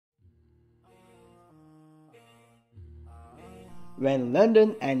when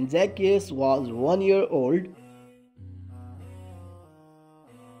Londyn and Zakyius was 1 year old.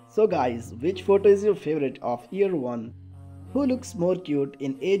 So guys, which photo is your favorite of year 1? Who looks more cute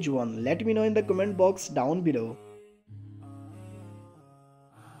in age 1? Let me know in the comment box down below.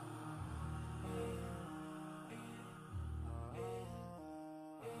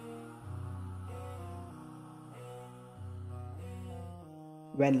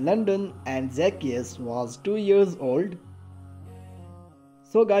 When Londyn and Zakyius was 2 years old.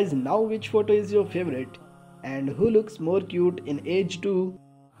 So guys, now which photo is your favorite and who looks more cute in age 2?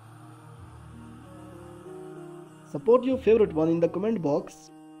 Support your favorite one in the comment box.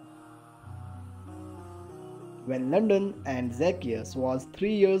 When Londyn and Zakyius was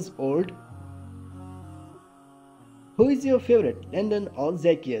 3 years old. Who is your favorite, Londyn or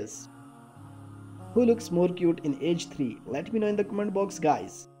Zakyius? Who looks more cute in age 3? Let me know in the comment box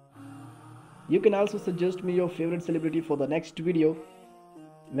guys. You can also suggest me your favorite celebrity for the next video.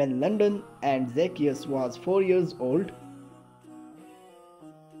 When Londyn and Zakyius was 4 years old.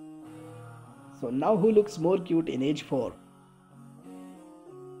 So now who looks more cute in age 4?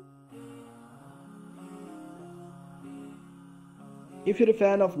 If you're a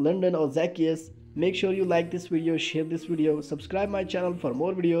fan of Londyn or Zakyius, make sure you like this video, share this video, subscribe my channel for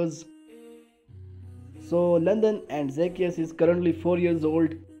more videos. So Londyn and Zakyius is currently 4 years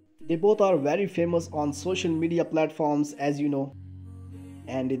old. They both are very famous on social media platforms, as you know.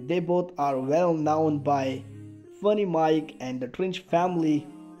 And they both are well known by Funnymike and the Trinch family.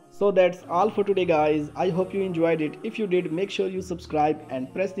 So that's all for today guys. I hope you enjoyed it. If you did, make sure you subscribe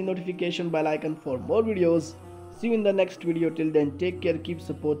and press the notification bell icon for more videos. See you in the next video. Till then, take care, keep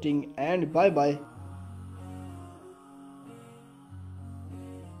supporting, and bye bye.